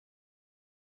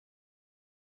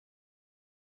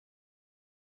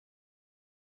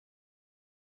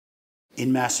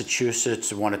In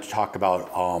Massachusetts, I wanted to talk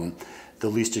about the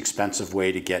least expensive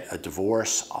way to get a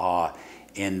divorce,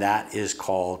 and that is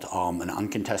called an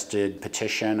uncontested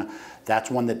petition. That's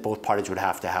one that both parties would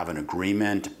have to have an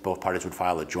agreement. Both parties would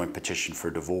file a joint petition for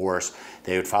divorce.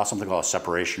 They would file something called a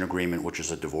separation agreement, which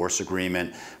is a divorce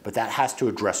agreement, but that has to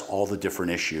address all the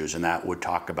different issues, and that would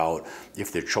talk about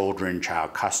if they're children,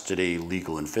 child custody,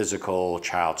 legal and physical,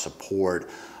 child support,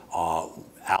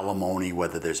 alimony,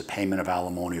 whether there's a payment of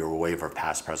alimony or a waiver of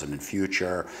past, present, and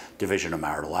future, division of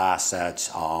marital assets,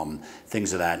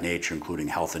 things of that nature, including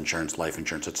health insurance, life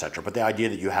insurance, etc. But the idea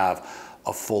that you have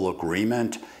a full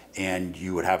agreement and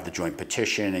you would have the joint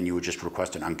petition and you would just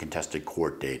request an uncontested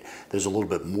court date. There's a little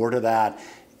bit more to that.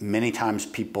 Many times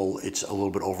it's a little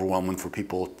bit overwhelming for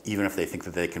people, even if they think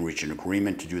that they can reach an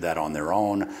agreement, to do that on their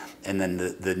own. And then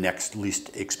the next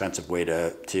least expensive way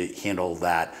to handle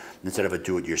that, instead of a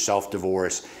do-it-yourself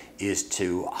divorce, is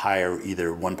to hire,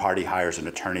 either one party hires an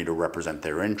attorney to represent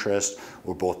their interest,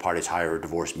 or both parties hire a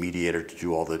divorce mediator to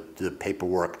do all the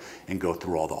paperwork and go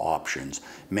through all the options.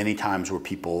 Many times where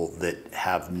people that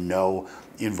have no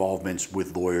involvements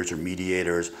with lawyers or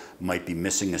mediators might be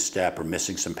missing a step or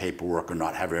missing some paperwork or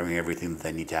not having everything that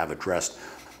they need to have addressed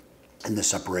in the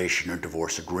separation or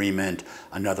divorce agreement.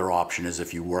 Another option is,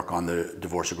 if you work on the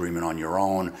divorce agreement on your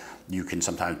own, you can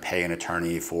sometimes pay an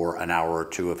attorney for an hour or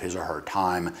two of his or her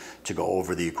time to go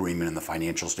over the agreement and the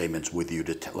financial statements with you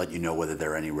to let you know whether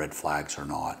there are any red flags or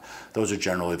not. Those are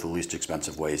generally the least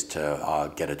expensive ways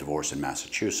to get a divorce in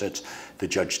Massachusetts. The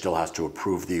judge still has to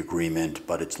approve the agreement,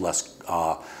 but it's less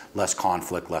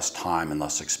conflict, less time, and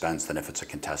less expense than if it's a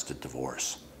contested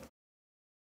divorce.